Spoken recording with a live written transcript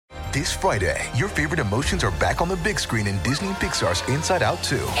This Friday, your favorite emotions are back on the big screen in Disney and Pixar's Inside Out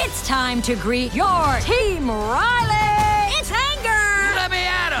 2. It's time to greet your Team Riley! It's anger! Let me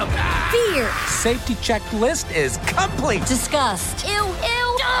at him! Fear! Safety checklist is complete! Disgust! Ew,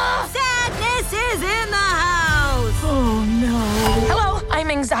 ew! Sadness is in the house! Oh, no. Hello, I'm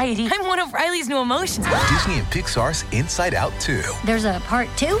anxiety. I'm one of Riley's new emotions. Disney and Pixar's Inside Out 2. There's a part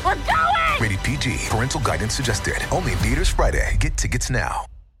 2? We're going! Rated PG. Parental guidance suggested. Only in theaters Friday. Get tickets now.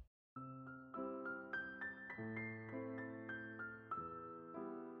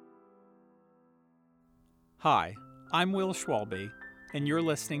 Hi, I'm Will Schwalbe, and you're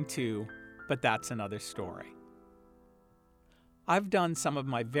listening to But That's Another Story. I've done some of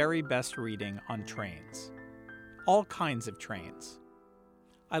my very best reading on trains. All kinds of trains.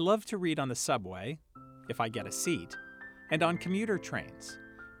 I love to read on the subway, if I get a seat, and on commuter trains,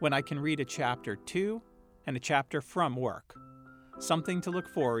 when I can read a chapter to and a chapter from work, something to look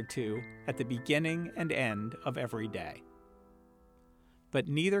forward to at the beginning and end of every day. But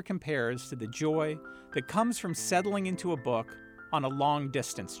neither compares to the joy that comes from settling into a book on a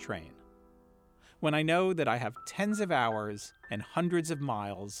long-distance train, when I know that I have tens of hours and hundreds of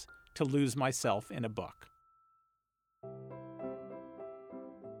miles to lose myself in a book.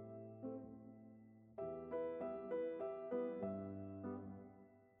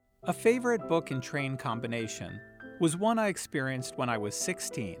 A favorite book and train combination was one I experienced when I was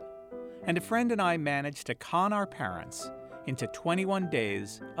 16, and a friend and I managed to con our parents into 21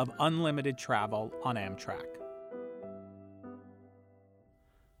 days of unlimited travel on Amtrak.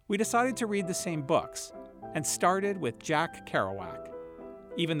 We decided to read the same books and started with Jack Kerouac,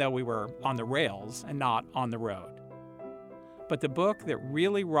 even though we were on the rails and not on the road. But the book that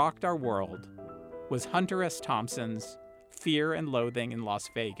really rocked our world was Hunter S. Thompson's Fear and Loathing in Las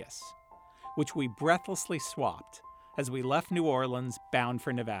Vegas, which we breathlessly swapped as we left New Orleans bound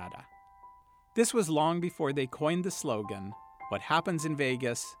for Nevada. This was long before they coined the slogan, "What happens in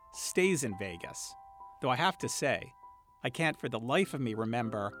Vegas stays in Vegas," though I have to say, I can't for the life of me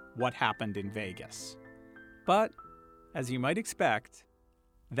remember what happened in Vegas. But, as you might expect,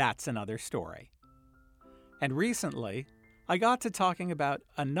 that's another story. And recently, I got to talking about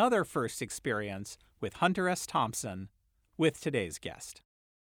another first experience with Hunter S. Thompson with today's guest.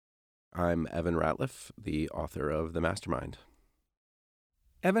 I'm Evan Ratliff, the author of The Mastermind.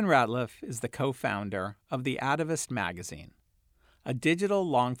 Evan Ratliff is the co-founder of The Atavist magazine, a digital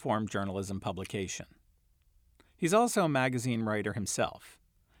long-form journalism publication. He's also a magazine writer himself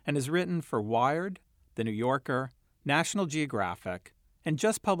and has written for Wired, The New Yorker, National Geographic, and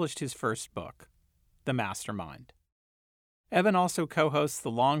just published his first book, The Mastermind. Evan also co-hosts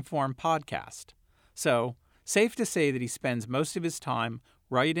the Longform podcast, so safe to say that he spends most of his time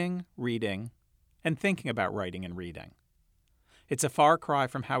writing, reading, and thinking about writing and reading. It's a far cry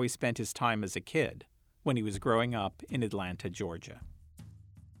from how he spent his time as a kid when he was growing up in Atlanta, Georgia.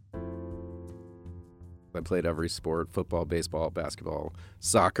 I played every sport: football, baseball, basketball.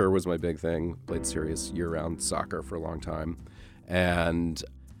 Soccer was my big thing. Played serious year-round soccer for a long time. And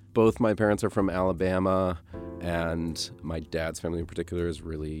both my parents are from Alabama, and my dad's family in particular is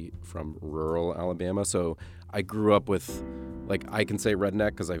really from rural Alabama. So I grew up with, like, I can say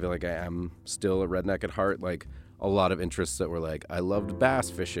redneck because I feel like I am still a redneck at heart. Like, a lot of interests that were like, I loved bass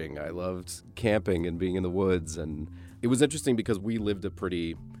fishing, I loved camping and being in the woods. And it was interesting because we lived a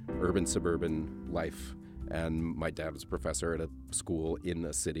pretty urban, suburban life. And my dad was a professor at a school in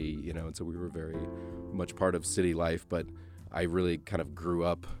a city, you know, and so we were very much part of city life. But I really kind of grew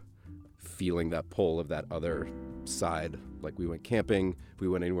up feeling that pull of that other side. Like, we went camping, we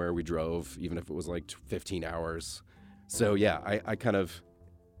went anywhere, we drove, even if it was like 15 hours. So yeah,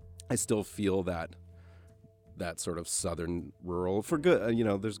 I still feel that sort of southern rural, for good, you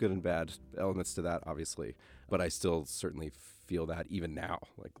know, there's good and bad elements to that, obviously. But I still certainly feel that even now,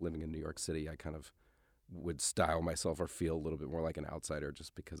 like living in New York City, I kind of would style myself or feel a little bit more like an outsider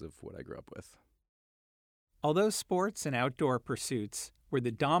just because of what I grew up with. Although sports and outdoor pursuits were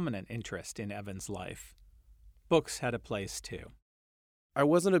the dominant interest in Evan's life, books had a place too. I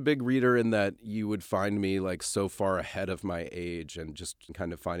wasn't a big reader in that you would find me like so far ahead of my age and just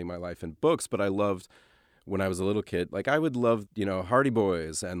kind of finding my life in books, but I loved, when I was a little kid, like I would love, you know, Hardy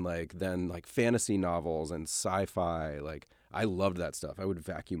Boys and like then like fantasy novels and sci-fi. Like I loved that stuff. I would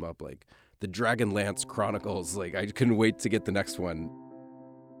vacuum up like the Dragonlance Chronicles. Like I couldn't wait to get the next one.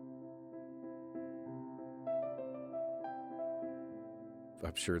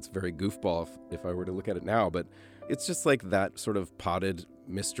 I'm sure it's very goofball if I were to look at it now, but it's just like that sort of potted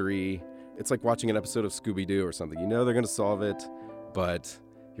mystery. It's like watching an episode of Scooby-Doo or something. You know they're going to solve it, but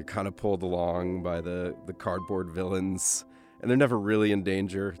you're kind of pulled along by the cardboard villains. and they're never really in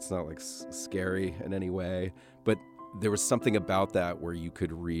danger. It's not like scary in any way, but there was something about that where you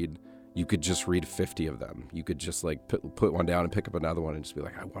could just read 50 of them. You could just like put one down and pick up another one and just be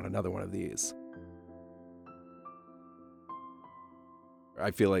like, I want another one of these.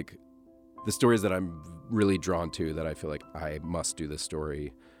 I feel like the stories that I'm really drawn to, that I feel like I must do this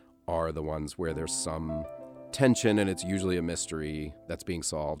story, are the ones where there's some tension and it's usually a mystery that's being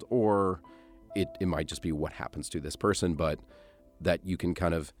solved, or it might just be what happens to this person, but that you can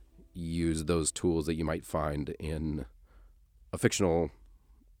kind of use those tools that you might find in a fictional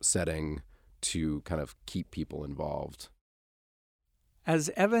setting to kind of keep people involved.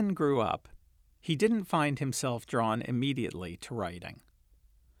 As Evan grew up, he didn't find himself drawn immediately to writing.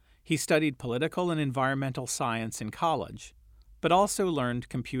 He studied political and environmental science in college, but also learned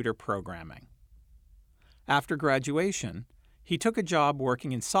computer programming. After graduation, he took a job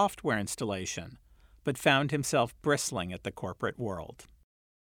working in software installation, but found himself bristling at the corporate world.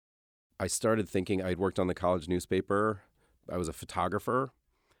 I started thinking, I'd worked on the college newspaper. I was a photographer.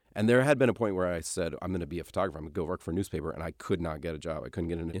 And there had been a point where I said, I'm going to be a photographer. I'm going to go work for a newspaper. And I could not get a job. I couldn't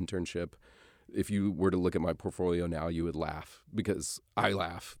get an internship. If you were to look at my portfolio now, you would laugh, because I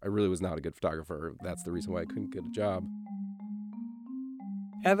laugh. I really was not a good photographer. That's the reason why I couldn't get a job.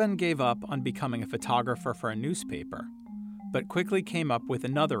 Evan gave up on becoming a photographer for a newspaper, but quickly came up with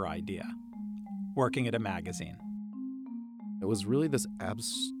another idea, working at a magazine. It was really this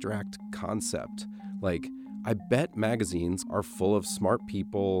abstract concept. Like, I bet magazines are full of smart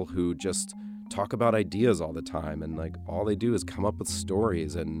people who just talk about ideas all the time, and like all they do is come up with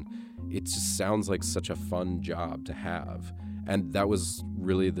stories, and it just sounds like such a fun job to have. And that was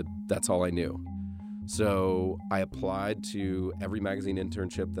really that's all I knew. So I applied to every magazine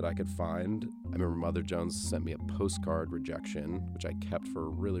internship that I could find. I remember Mother Jones sent me a postcard rejection, which I kept for a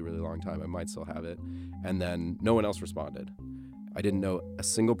really, really long time. I might still have it. And then no one else responded. I didn't know a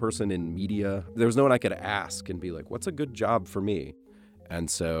single person in media. There was no one I could ask and be like, what's a good job for me? And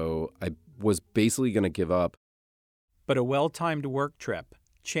so I was basically going to give up. But a well-timed work trip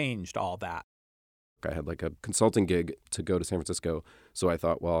changed all that. I had like a consulting gig to go to San Francisco. So I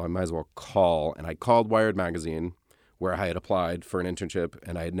thought, well, I might as well call. And I called Wired Magazine, where I had applied for an internship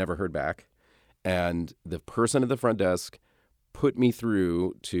and I had never heard back. And the person at the front desk put me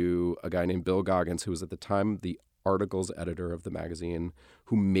through to a guy named Bill Goggins, who was at the time the articles editor of the magazine,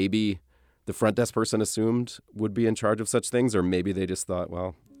 who maybe the front desk person assumed would be in charge of such things, or maybe they just thought,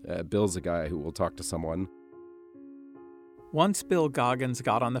 well, Bill's a guy who will talk to someone. Once Bill Goggins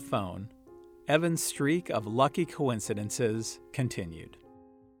got on the phone, Evan's streak of lucky coincidences continued.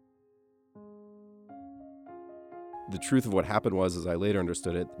 The truth of what happened was, as I later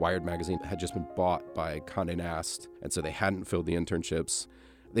understood it, Wired Magazine had just been bought by Condé Nast, and so they hadn't filled the internships.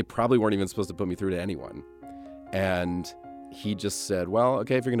 They probably weren't even supposed to put me through to anyone. And he just said, well,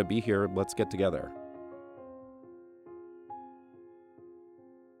 okay, if you're going to be here, let's get together.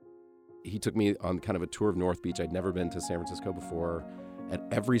 He took me on kind of a tour of North Beach. I'd never been to San Francisco before. At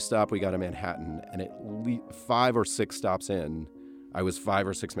every stop, we got to Manhattan, and at least 5 or 6 stops in, I was 5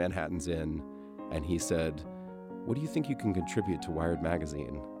 or 6 Manhattans in, and he said, what do you think you can contribute to Wired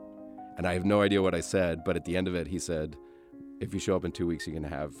Magazine? And I have no idea what I said, but at the end of it, he said, if you show up in 2 weeks, you can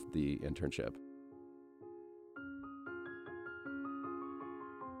have the internship.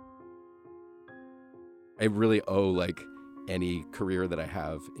 I really owe like any career that I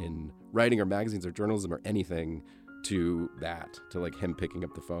have in writing or magazines or journalism or anything to that, to like him picking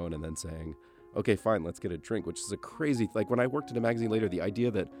up the phone and then saying, okay, fine, let's get a drink, which is a crazy, like when I worked in a magazine later, the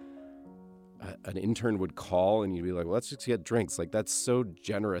idea that an intern would call and you'd be like, well, let's just get drinks. Like that's so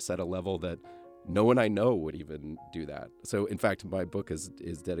generous at a level that no one I know would even do that. So in fact, my book is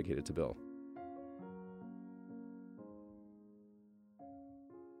dedicated to Bill.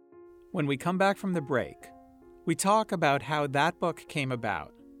 When we come back from the break, we talk about how that book came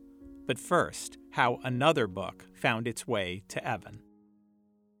about, but first, how another book found its way to Evan.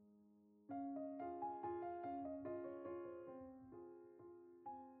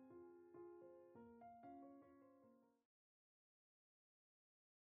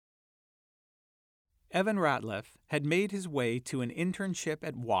 Evan Ratliff had made his way to an internship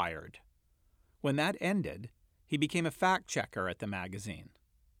at Wired. When that ended, he became a fact-checker at the magazine.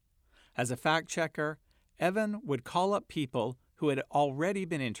 As a fact-checker, Evan would call up people who had already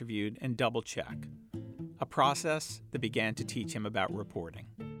been interviewed and double-check, a process that began to teach him about reporting.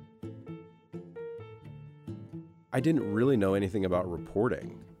 I didn't really know anything about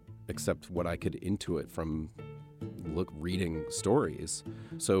reporting, except what I could intuit from reading stories.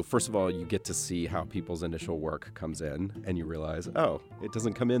 So first of all, you get to see how people's initial work comes in, and you realize, oh, it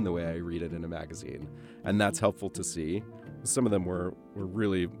doesn't come in the way I read it in a magazine. And that's helpful to see. Some of them were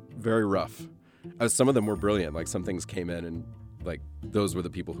really very rough. Some of them were brilliant. Like, some things came in and, like, those were the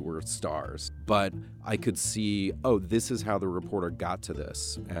people who were stars. But I could see, oh, this is how the reporter got to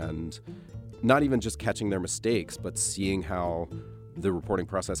this. And not even just catching their mistakes, but seeing how the reporting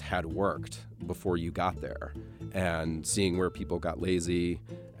process had worked before you got there, and seeing where people got lazy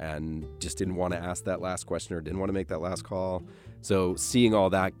and just didn't want to ask that last question or didn't want to make that last call. So seeing all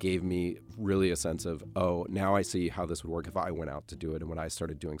that gave me really a sense of, oh, now I see how this would work if I went out to do it. And when I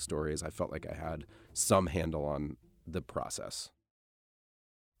started doing stories, I felt like I had some handle on the process.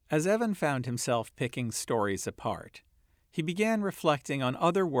 As Evan found himself picking stories apart, he began reflecting on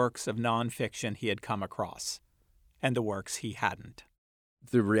other works of nonfiction he had come across, and the works he hadn't.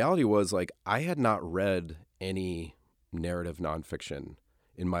 The reality was, like, I had not read any narrative nonfiction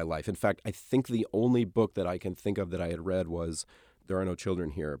in my life. In fact, I think the only book that I can think of that I had read was There Are No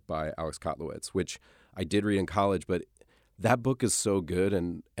Children Here by Alex Kotlowitz, which I did read in college, but that book is so good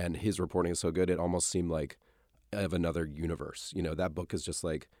and his reporting is so good, it almost seemed like of another universe. You know, that book is just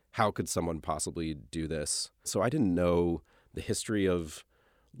like, how could someone possibly do this? So I didn't know the history of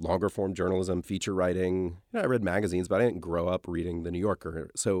longer form journalism, feature writing. You know, I read magazines, but I didn't grow up reading The New Yorker.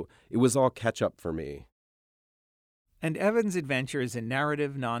 So it was all catch up for me. And Evan's adventures in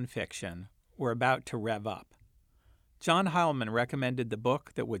narrative nonfiction were about to rev up. John Heilman recommended the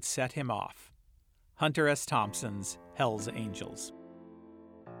book that would set him off, Hunter S. Thompson's Hell's Angels.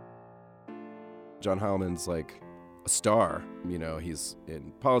 John Heilman's like a star. You know, he's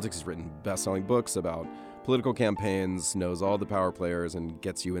in politics, he's written best-selling books about political campaigns, knows all the power players, and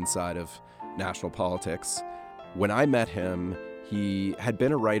gets you inside of national politics. When I met him, he had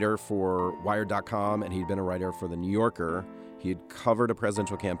been a writer for Wired.com, and he'd been a writer for The New Yorker. He had covered a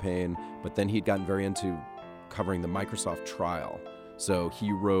presidential campaign, but then he'd gotten very into covering the Microsoft trial. So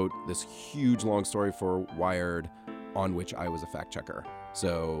he wrote this huge long story for Wired on which I was a fact checker.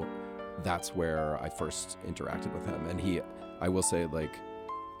 So that's where I first interacted with him. And I will say, like,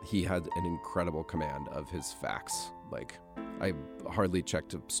 he had an incredible command of his facts. Like, I hardly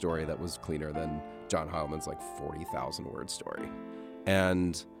checked a story that was cleaner than John Heilman's, like, 40,000 word story.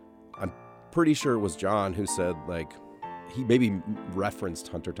 And I'm pretty sure it was John who said, like, he maybe referenced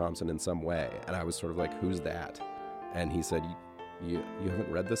Hunter Thompson in some way. And I was sort of like, who's that? And he said, you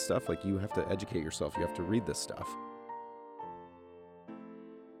haven't read this stuff? Like, you have to educate yourself. You have to read this stuff.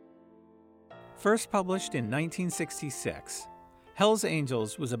 First published in 1966, Hell's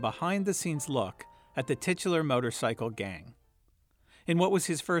Angels was a behind-the-scenes look at the titular motorcycle gang. In what was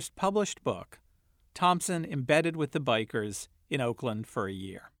his first published book, Thompson embedded with the bikers in Oakland for a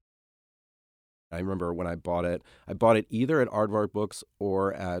year. I remember when I bought it either at Aardvark Books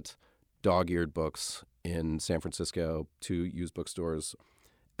or at Dog-Eared Books in San Francisco, 2 used bookstores.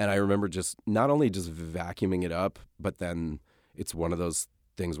 And I remember just not only just vacuuming it up, but then it's one of those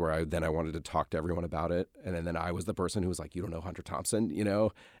things where I wanted to talk to everyone about it. And then I was the person who was like, you don't know Hunter Thompson, you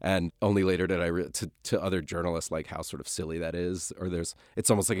know? And only later did I to other journalists, like, how sort of silly that is. Or it's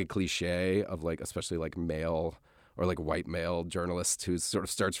almost like a cliche of, like, especially like male or like white male journalist who sort of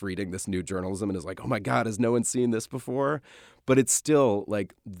starts reading this new journalism and is like, oh my God, has no one seen this before? But it's still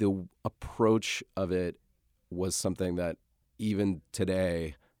like the approach of it was something that even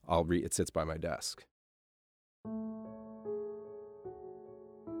today I'll read. It sits by my desk.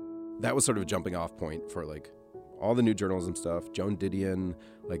 That was sort of a jumping off point for, like, all the new journalism stuff. Joan Didion,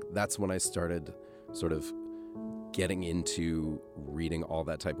 like, that's when I started sort of getting into reading all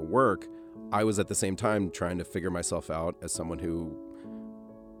that type of work. I was at the same time trying to figure myself out as someone who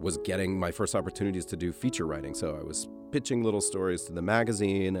was getting my first opportunities to do feature writing. So I was pitching little stories to the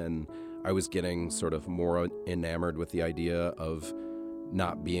magazine, and I was getting sort of more enamored with the idea of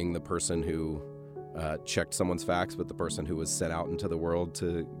not being the person who checked someone's facts, but the person who was sent out into the world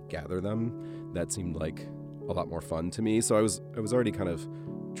to gather them. That seemed like a lot more fun to me. So I was already kind of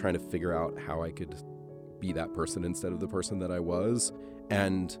trying to figure out how I could be that person instead of the person that I was.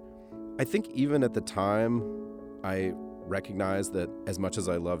 And I think even at the time, I recognized that as much as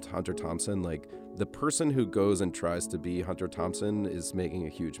I loved Hunter Thompson, like, the person who goes and tries to be Hunter Thompson is making a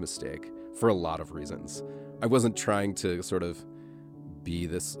huge mistake for a lot of reasons. I wasn't trying to sort of be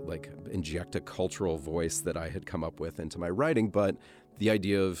this, like, inject a cultural voice that I had come up with into my writing, but the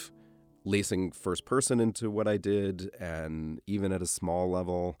idea of lacing first person into what I did, and even at a small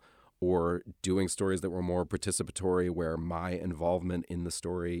level, or doing stories that were more participatory where my involvement in the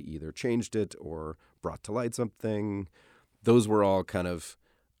story either changed it or brought to light something, those were all kind of,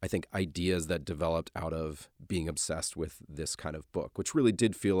 I think, ideas that developed out of being obsessed with this kind of book, which really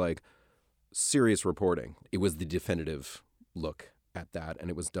did feel like serious reporting. It was the definitive look at that, and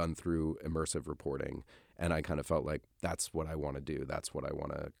it was done through immersive reporting. And I kind of felt like that's what I want to do. That's what I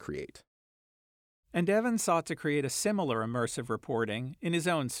want to create. And Evan sought to create a similar immersive reporting in his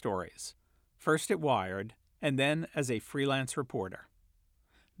own stories, first at Wired and then as a freelance reporter.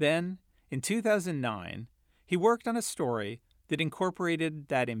 Then, in 2009, he worked on a story that incorporated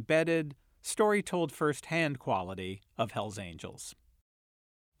that embedded, story-told firsthand quality of Hell's Angels.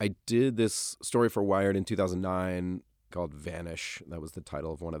 I did this story for Wired in 2009 called Vanish. That was the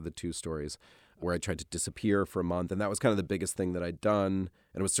title of one of the two stories, where I tried to disappear for a month. And that was kind of the biggest thing that I'd done.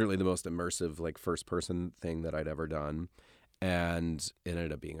 And it was certainly the most immersive, like, first-person thing that I'd ever done. And it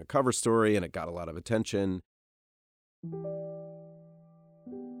ended up being a cover story, and it got a lot of attention.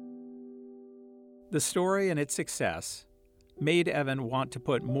 The story and its success made Evan want to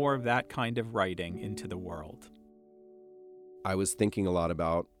put more of that kind of writing into the world. I was thinking a lot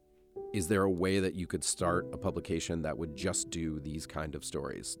about, is there a way that you could start a publication that would just do these kind of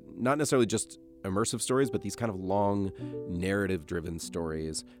stories? Not necessarily just immersive stories, but these kind of long narrative-driven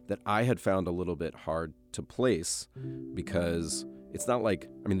stories that I had found a little bit hard to place, because it's not like,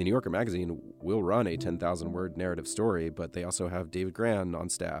 I mean, the New Yorker magazine will run a 10,000-word narrative story, but they also have David Grann on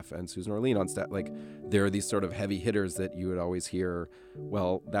staff and Susan Orlean on staff. Like, there are these sort of heavy hitters that you would always hear,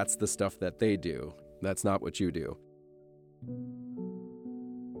 well, that's the stuff that they do. That's not what you do.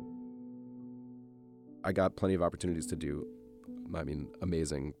 I got plenty of opportunities to do,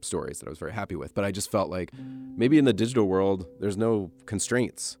 amazing stories that I was very happy with. But I just felt like maybe in the digital world, there's no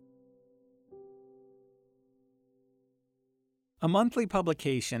constraints. A monthly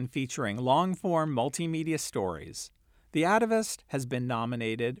publication featuring long-form multimedia stories, The Atavist has been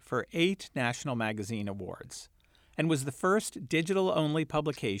nominated for 8 National Magazine Awards and was the first digital-only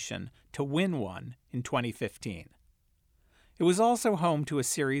publication to win one in 2015. It was also home to a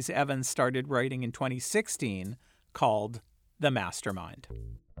series Evan started writing in 2016 called The Mastermind.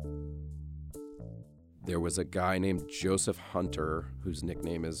 There was a guy named Joseph Hunter, whose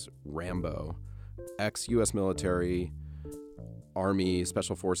nickname is Rambo, ex-U.S. military, Army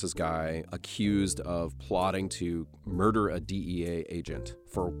Special Forces guy, accused of plotting to murder a DEA agent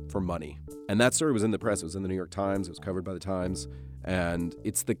for money. And that story was in the press. It was in the New York Times. It was covered by the Times. And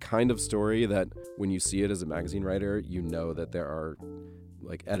it's the kind of story that when you see it as a magazine writer, you know that there are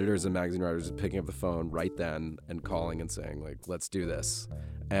like editors and magazine writers picking up the phone right then and calling and saying, like, let's do this.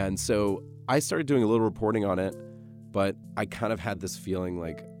 And so I started doing a little reporting on it, but I kind of had this feeling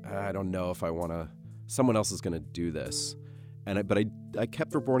like, I don't know if I want to, someone else is going to do this. But I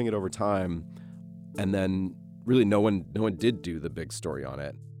kept reporting it over time, and then really no one did do the big story on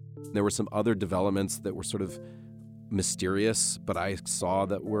it. There were some other developments that were sort of mysterious, but I saw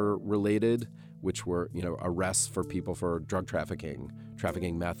that were related, which were, arrests for people for drug trafficking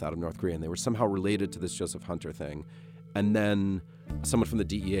meth out of North Korea, and they were somehow related to this Joseph Hunter thing. And then someone from the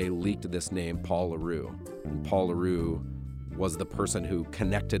DEA leaked this name, Paul LaRue. And Paul LaRue was the person who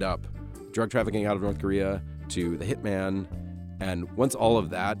connected up drug trafficking out of North Korea to the Hitman. And once all of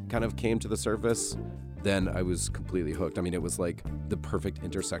that kind of came to the surface, then I was completely hooked. I mean, it was like the perfect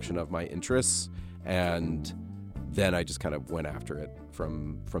intersection of my interests. And then I just kind of went after it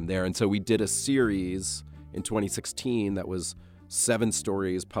from there. And so we did a series in 2016 that was 7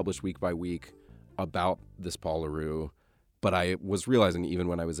 stories published week by week about this Paul LaRue. But I was realizing even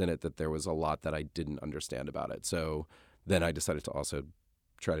when I was in it that there was a lot that I didn't understand about it. So then I decided to also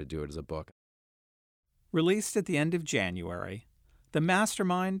try to do it as a book. Released at the end of January, The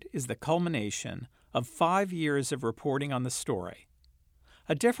Mastermind is the culmination of 5 years of reporting on the story,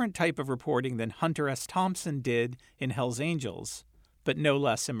 a different type of reporting than Hunter S. Thompson did in Hell's Angels, but no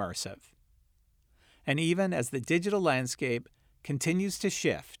less immersive. And even as the digital landscape continues to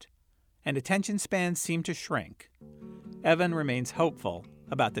shift and attention spans seem to shrink, Evan remains hopeful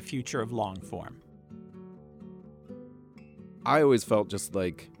about the future of long-form. I always felt just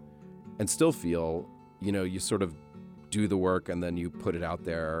like, and still feel, you sort of do the work and then you put it out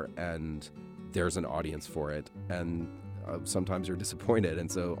there and there's an audience for it. And sometimes you're disappointed.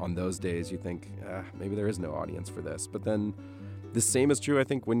 And so on those days you think, maybe there is no audience for this. But then the same is true, I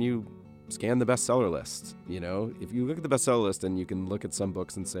think, when you scan the bestseller list. If you look at the bestseller list and you can look at some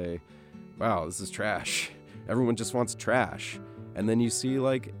books and say, wow, this is trash. Everyone just wants trash. And then you see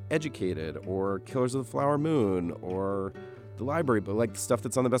like Educated or Killers of the Flower Moon or The Library, but like the stuff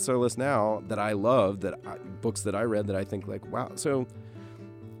that's on the bestseller list now that I love, books that I read that I think like, wow. So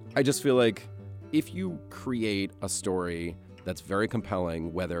I just feel like if you create a story that's very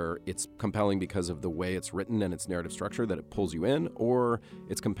compelling, whether it's compelling because of the way it's written and its narrative structure that it pulls you in, or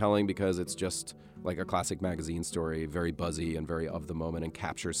it's compelling because it's just like a classic magazine story, very buzzy and very of the moment and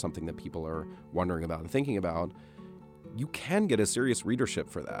captures something that people are wondering about and thinking about, you can get a serious readership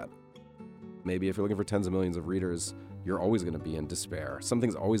for that. Maybe if you're looking for tens of millions of readers, you're always going to be in despair.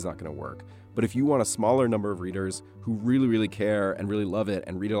 Something's always not going to work. But if you want a smaller number of readers who really, really care and really love it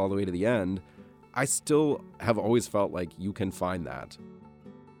and read it all the way to the end, I still have always felt like you can find that.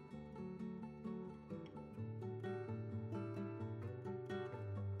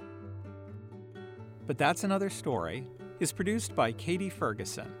 But That's Another Story is produced by Katie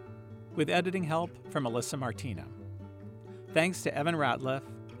Ferguson, with editing help from Alyssa Martino. Thanks to Evan Ratliff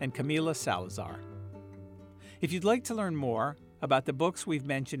and Camila Salazar. If you'd like to learn more about the books we've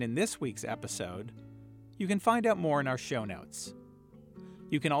mentioned in this week's episode, you can find out more in our show notes.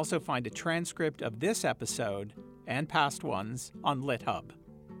 You can also find a transcript of this episode and past ones on LitHub.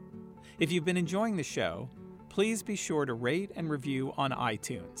 If you've been enjoying the show, please be sure to rate and review on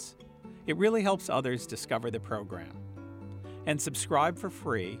iTunes. It really helps others discover the program. And subscribe for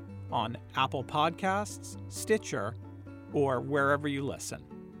free on Apple Podcasts, Stitcher, or wherever you listen.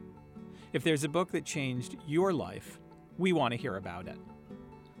 If there's a book that changed your life, we want to hear about it.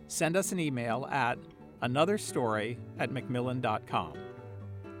 Send us an email at anotherstory@macmillan.com.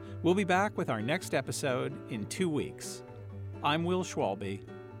 We'll be back with our next episode in 2 weeks. I'm Will Schwalbe.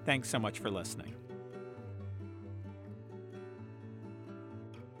 Thanks so much for listening.